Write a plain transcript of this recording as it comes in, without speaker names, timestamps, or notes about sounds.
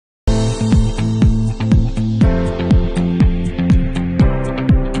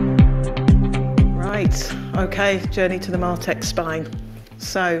Okay, journey to the Martech Spine.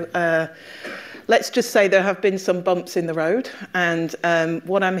 So let's just say there have been some bumps in the road, and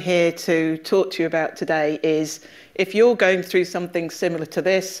what I'm here to talk to you about today is if you're going through something similar to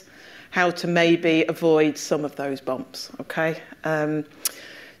this, how to maybe avoid some of those bumps, okay?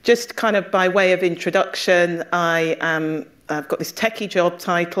 Just kind of by way of introduction, I've got this techie job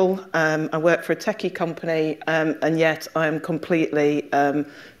title. I work for a techie company, and yet I'm completely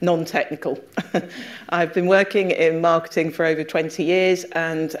non-technical. I've been working in marketing for over 20 years,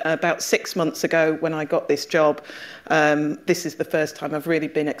 and about 6 months ago when I got this job, this is the first time I've really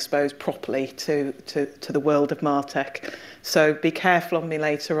been exposed properly to the world of Martech. So be careful on me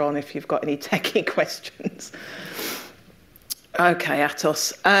later on if you've got any techie questions. Okay,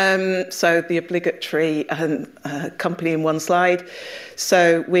 Atos. So the obligatory company in one slide.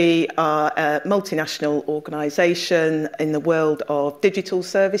 So we are a multinational organisation in the world of digital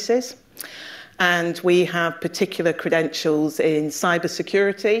services, and we have particular credentials in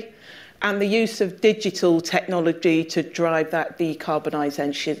cybersecurity and the use of digital technology to drive that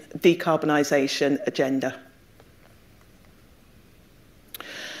decarbonisation agenda.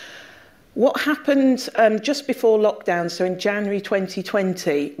 What happened just before lockdown, so in January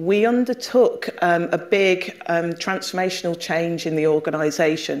 2020, we undertook a big transformational change in the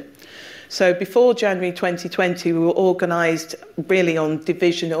organisation. So before January 2020, we were organised really on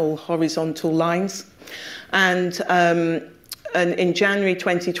divisional horizontal lines. And in January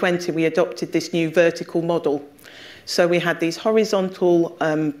 2020, we adopted this new vertical model. So we had these horizontal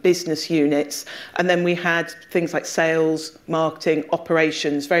business units, and then we had things like sales, marketing,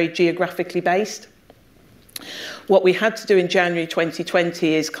 operations, very geographically based. What we had to do in January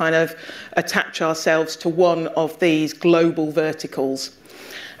 2020 is kind of attach ourselves to one of these global verticals.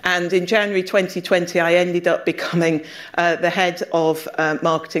 And in January 2020, I ended up becoming the head of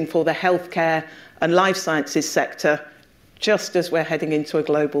marketing for the healthcare and life sciences sector, just as we're heading into a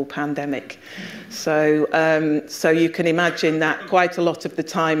global pandemic. So you can imagine that quite a lot of the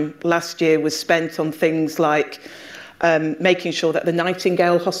time last year was spent on things like making sure that the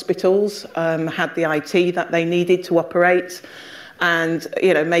Nightingale hospitals had the IT that they needed to operate, and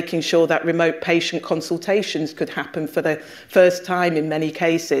making sure that remote patient consultations could happen for the first time in many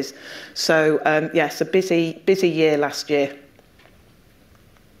cases. So yes, a busy year last year.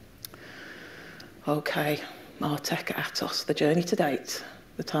 Okay. Martech Atos, the journey to date,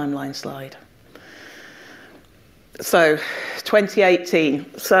 the timeline slide. So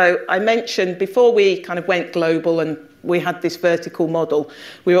 2018. So I mentioned before we kind of went global and we had this vertical model,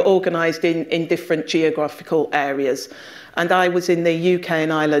 we were organised in different geographical areas. And I was in the UK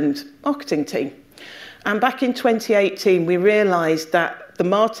and Ireland marketing team. And back in 2018, we realised that the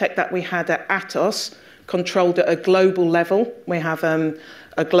Martech that we had at Atos controlled at a global level. We have a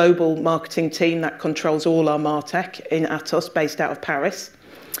global marketing team that controls all our Martech in Atos, based out of Paris.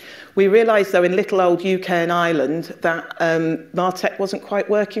 We realised, though, in little old UK and Ireland, that Martech wasn't quite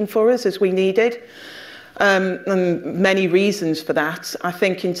working for us as we needed. And many reasons for that. I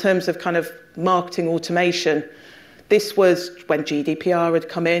think in terms of kind of marketing automation, this was when GDPR had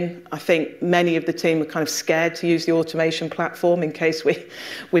come in. I think many of the team were kind of scared to use the automation platform in case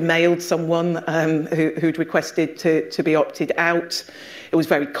we mailed someone who'd requested to be opted out. It was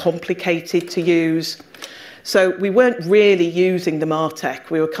very complicated to use. So we weren't really using the Martech.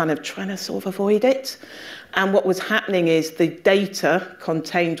 We were kind of trying to sort of avoid it. And what was happening is the data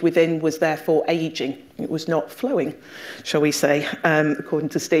contained within was therefore aging. It was not flowing, shall we say, according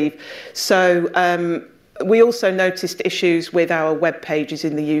to Steve. So we also noticed issues with our web pages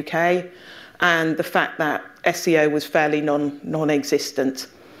in the UK and the fact that SEO was fairly non-existent.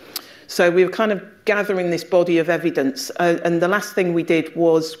 So we were kind of gathering this body of evidence. And the last thing we did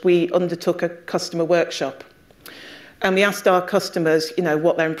was we undertook a customer workshop. And we asked our customers,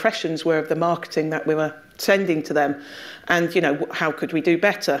 what their impressions were of the marketing that we were sending to them. And, how could we do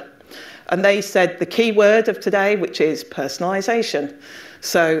better? And they said the key word of today, which is personalisation.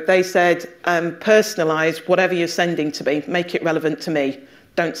 So they said, personalise whatever you're sending to me, make it relevant to me.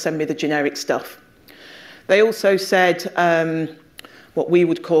 Don't send me the generic stuff. They also said what we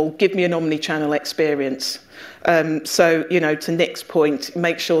would call, give me an omni-channel experience. So, to Nick's point,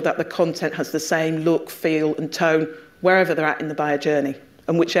 make sure that the content has the same look, feel and tone wherever they're at in the buyer journey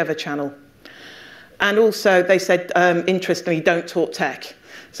and whichever channel. And also they said, interestingly, don't talk tech.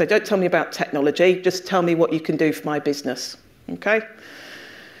 So don't tell me about technology, just tell me what you can do for my business, okay?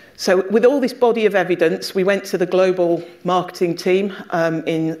 So with all this body of evidence, we went to the global marketing team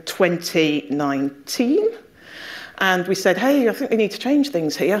in 2019. And we said, hey, I think we need to change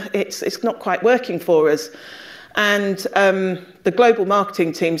things here. It's not quite working for us. And the global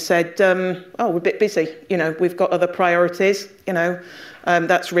marketing team said, oh, we're a bit busy. You know, we've got other priorities. You know,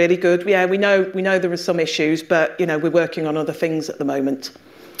 that's really good. Yeah, we know there are some issues, but, you know, we're working on other things at the moment.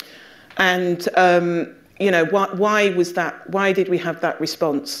 And, you know, why was that? Why did we have that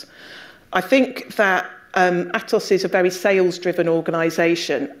response? I think that Atos is a very sales-driven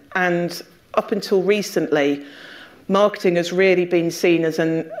organisation, and up until recently, marketing has really been seen as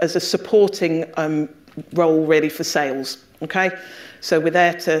a supporting role really for sales. Okay, so we're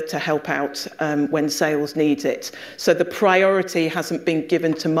there to help out when sales needs it. So the priority hasn't been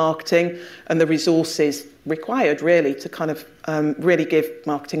given to marketing and the resources required really to kind of really give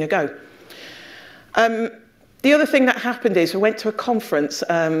marketing a go. The other thing that happened is we went to a conference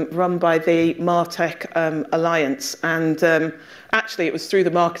run by the Martech Alliance, and actually it was through the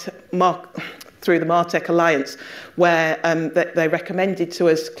Martech Alliance where they recommended to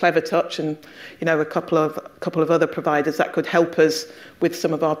us Clever Touch and, you know, a couple of other providers that could help us with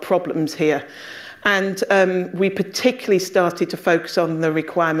some of our problems here. And we particularly started to focus on the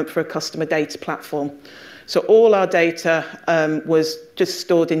requirement for a customer data platform. So all our data was just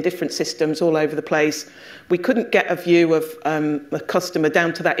stored in different systems all over the place. We couldn't get a view of the customer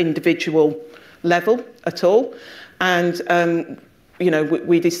down to that individual level at all. And you know,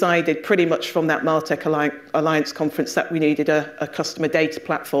 we decided pretty much from that Martech Alliance conference that we needed a customer data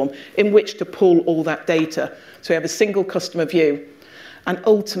platform in which to pull all that data. So we have a single customer view. And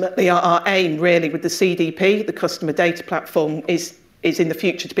ultimately our aim really with the CDP, the customer data platform, is in the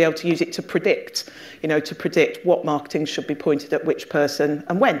future to be able to use it to predict, you know, to predict what marketing should be pointed at which person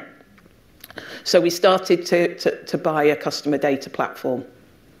and when. So we started to buy a customer data platform.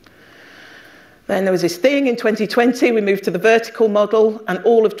 Then there was this thing in 2020, we moved to the vertical model, and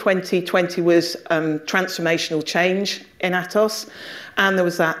all of 2020 was transformational change in Atos. And there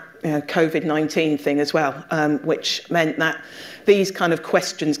was that, you know, COVID-19 thing as well, which meant that these kind of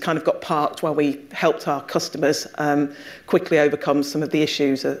questions kind of got parked while we helped our customers quickly overcome some of the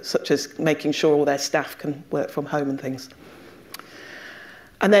issues, such as making sure all their staff can work from home and things.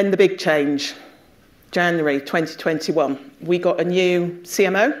 And then the big change, January 2021, we got a new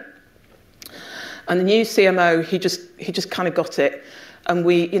CMO. And the new CMO, he just kind of got it. And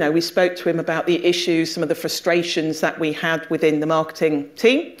we spoke to him about the issues, some of the frustrations that we had within the marketing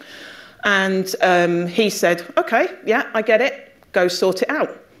team. And he said, okay, yeah, I get it. Go sort it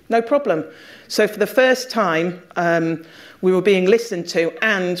out. No problem. So for the first time, we were being listened to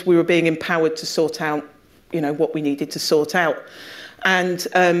and we were being empowered to sort out, you know, what we needed to sort out. And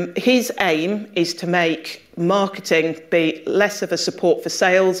his aim is to make marketing be less of a support for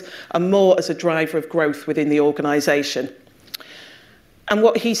sales and more as a driver of growth within the organisation. And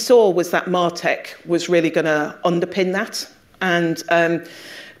what he saw was that Martech was really going to underpin that. And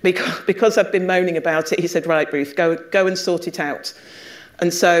because I've been moaning about it, he said, right, Ruth, go and sort it out.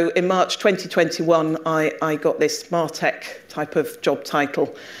 And so in March 2021, I got this Martech type of job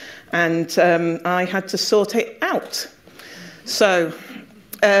title. And I had to sort it out. So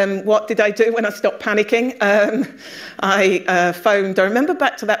what did I do when I stopped panicking? I phoned, I remember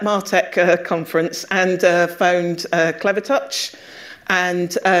back to that Martech conference, and phoned Clever Touch.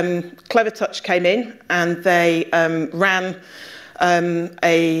 And Clever Touch came in and they ran an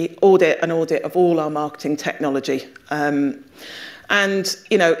audit of all our marketing technology. And,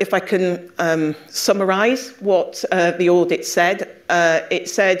 you know, if I can summarise what the audit said, it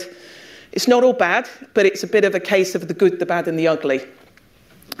said, it's not all bad, but it's a bit of a case of the good, the bad and the ugly.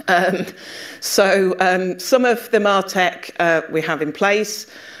 So some of the Martech we have in place,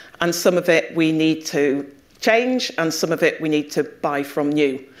 and some of it we need to change, and some of it we need to buy from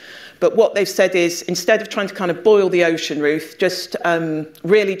new. But what they've said is, instead of trying to kind of boil the ocean, Ruth, just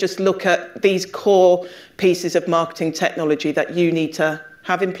really just look at these core pieces of marketing technology that you need to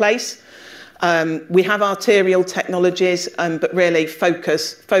have in place. We have arterial technologies, but really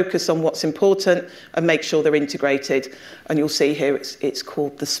focus on what's important and make sure they're integrated. And you'll see here it's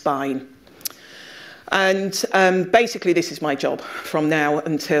called the Spine. And basically this is my job from now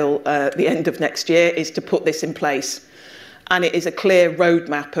until the end of next year, is to put this in place. And it is a clear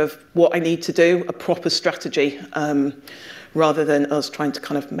roadmap of what I need to do, a proper strategy, rather than us trying to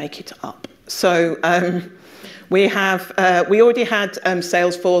kind of make it up. So we already had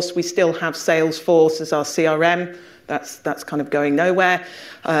Salesforce. We still have Salesforce as our CRM. That's kind of going nowhere.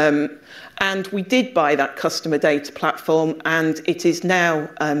 And we did buy that customer data platform, and it is now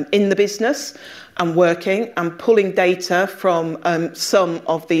in the business and working and pulling data from some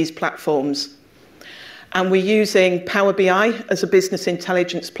of these platforms. And we're using Power BI as a business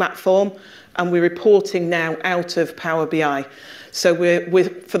intelligence platform, and we're reporting now out of Power BI. So we're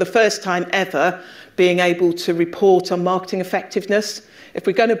for the first time ever, being able to report on marketing effectiveness. If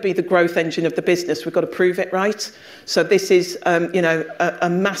we're going to be the growth engine of the business, we've got to prove it right. So this is, a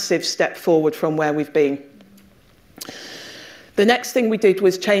massive step forward from where we've been. The next thing we did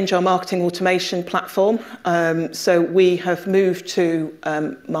was change our marketing automation platform. So we have moved to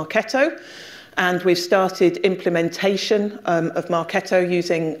Marketo, and we've started implementation of Marketo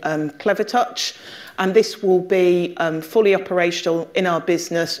using Clevertouch. And this will be fully operational in our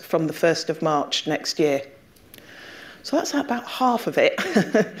business from the 1st of March next year. So that's about half of it.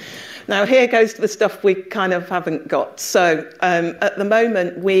 Now here goes to the stuff we kind of haven't got. So at the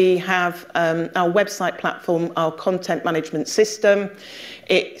moment we have our website platform, our content management system.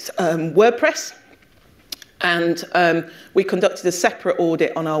 It's WordPress. And we conducted a separate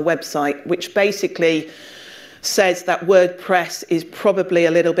audit on our website, which basically says that WordPress is probably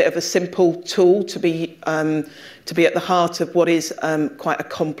a little bit of a simple tool to be at the heart of what is quite a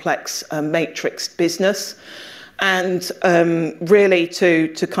complex matrix business. And really,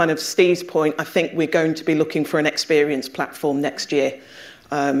 to kind of Steve's point, I think we're going to be looking for an experience platform next year.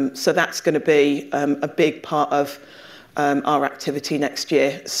 So that's going to be a big part of our activity next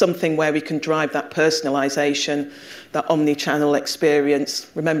year, something where we can drive that personalisation, that omni-channel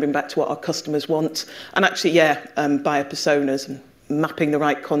experience, remembering back to what our customers want, and actually, buyer personas and mapping the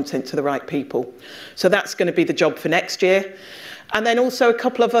right content to the right people. So that's going to be the job for next year. And then also a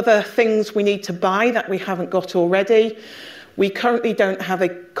couple of other things we need to buy that we haven't got already. We currently don't have a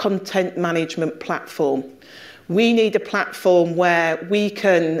content management platform. We need a platform where we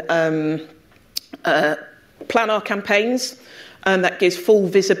can plan our campaigns, and that gives full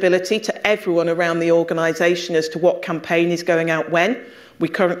visibility to everyone around the organisation as to what campaign is going out when. We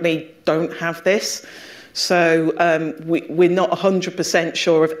currently don't have this. So we're not 100%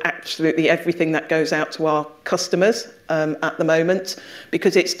 sure of absolutely everything that goes out to our customers at the moment,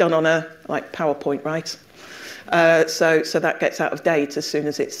 because it's done on a PowerPoint, right? So that gets out of date as soon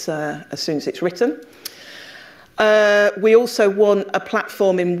as it's written. We also want a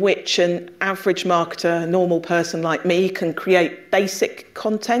platform in which an average marketer, a normal person like me, can create basic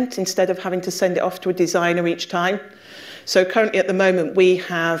content instead of having to send it off to a designer each time. So currently at the moment we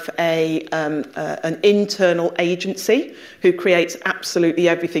have an internal agency who creates absolutely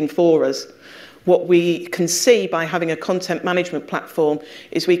everything for us. What we can see by having a content management platform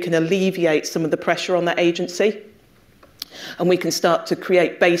is we can alleviate some of the pressure on that agency, and we can start to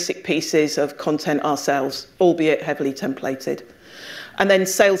create basic pieces of content ourselves, albeit heavily templated. And then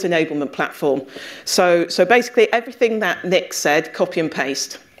sales enablement platform. So basically everything that Nick said, copy and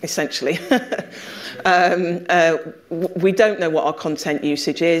paste, essentially. We don't know what our content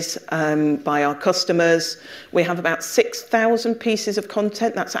usage is by our customers. We have about 6,000 pieces of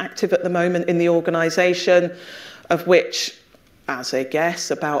content that's active at the moment in the organisation, of which, as a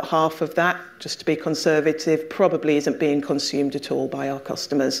guess, about half of that, just to be conservative, probably isn't being consumed at all by our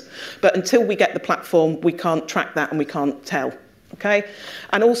customers. But until we get the platform, we can't track that and we can't tell. Okay?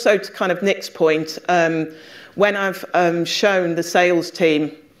 And also to kind of Nick's point, when I've shown the sales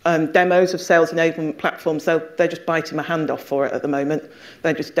team demos of sales enablement platforms, they're just biting my hand off for it at the moment.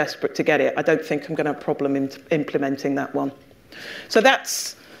 They're just desperate to get it. I don't think I'm going to have a problem in implementing that one. So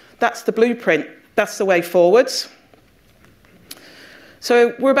that's the blueprint. That's the way forwards.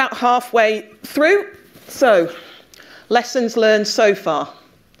 So we're about halfway through. So lessons learned so far.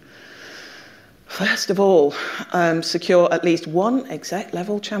 First of all, secure at least one exec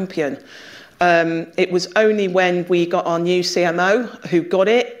level champion. It was only when we got our new CMO who got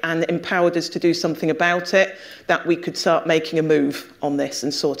it and empowered us to do something about it that we could start making a move on this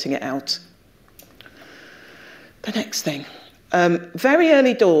and sorting it out. The next thing, very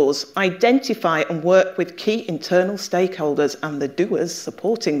early doors, identify and work with key internal stakeholders and the doers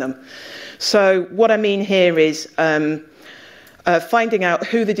supporting them. So what I mean here is finding out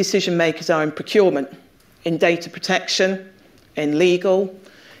who the decision makers are in procurement, in data protection, in legal,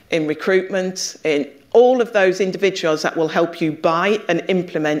 in recruitment, in all of those individuals that will help you buy and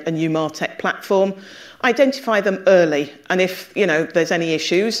implement a new Martech platform. Identify them early, and if there's any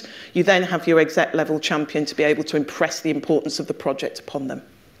issues, you then have your exec level champion to be able to impress the importance of the project upon them.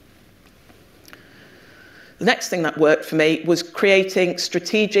 The next thing that worked for me was creating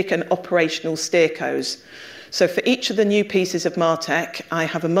strategic and operational steercos. So for each of the new pieces of Martech, I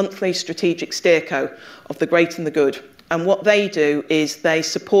have a monthly strategic steerco of the great and the good. And what they do is they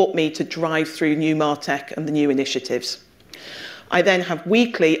support me to drive through new Martech and the new initiatives. I then have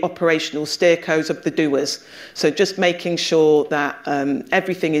weekly operational steercos of the doers. So just making sure that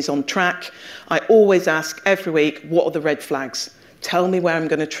everything is on track. I always ask every week, what are the red flags? Tell me where I'm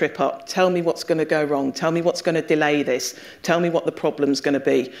going to trip up. Tell me what's going to go wrong. Tell me what's going to delay this. Tell me what the problem's going to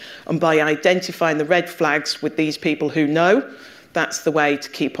be. And by identifying the red flags with these people who know, that's the way to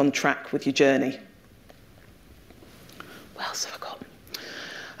keep on track with your journey. What else have I got?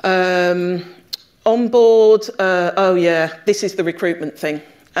 Onboard, oh yeah, this is the recruitment thing.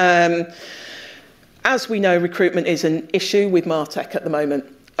 As we know, recruitment is an issue with Martech at the moment.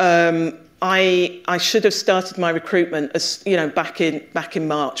 I should have started my recruitment as, back in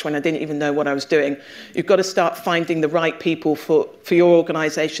March when I didn't even know what I was doing. You've got to start finding the right people for your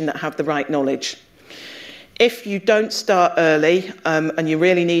organisation that have the right knowledge. If you don't start early and you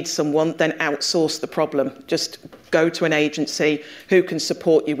really need someone, then outsource the problem. Just go to an agency who can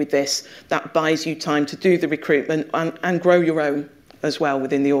support you with this. That buys you time to do the recruitment and grow your own as well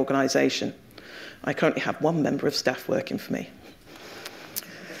within the organisation. I currently have one member of staff working for me.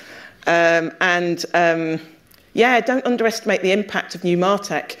 Yeah, don't underestimate the impact of new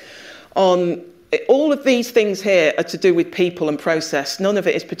Martech on all of these things. Here are to do with people and process. None of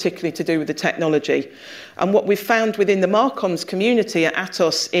it is particularly to do with the technology. And what we've found within the Marcoms community at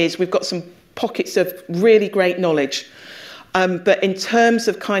Atos is we've got some pockets of really great knowledge. But in terms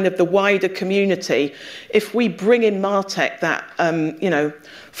of kind of the wider community, if we bring in Martech that,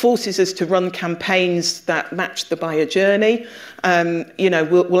 forces us to run campaigns that match the buyer journey,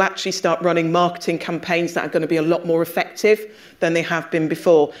 we'll actually start running marketing campaigns that are going to be a lot more effective than they have been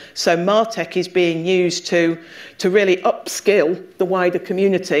before. So Martech is being used to really upskill the wider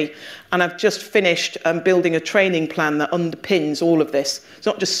community. And I've just finished building a training plan that underpins all of this. It's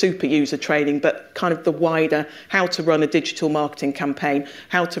not just super user training, but kind of the wider how to run a digital marketing campaign,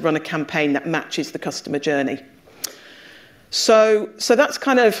 how to run a campaign that matches the customer journey. So that's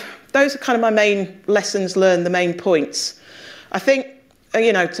those are kind of my main lessons learned, the main points. I think,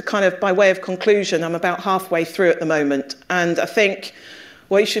 to kind of by way of conclusion, I'm about halfway through at the moment. And I think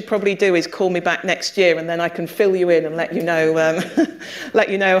what you should probably do is call me back next year, and then I can fill you in and let you know, let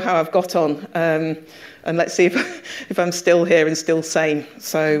you know how I've got on. And let's see if I'm still here and still sane.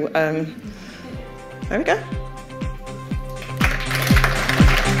 So there we go.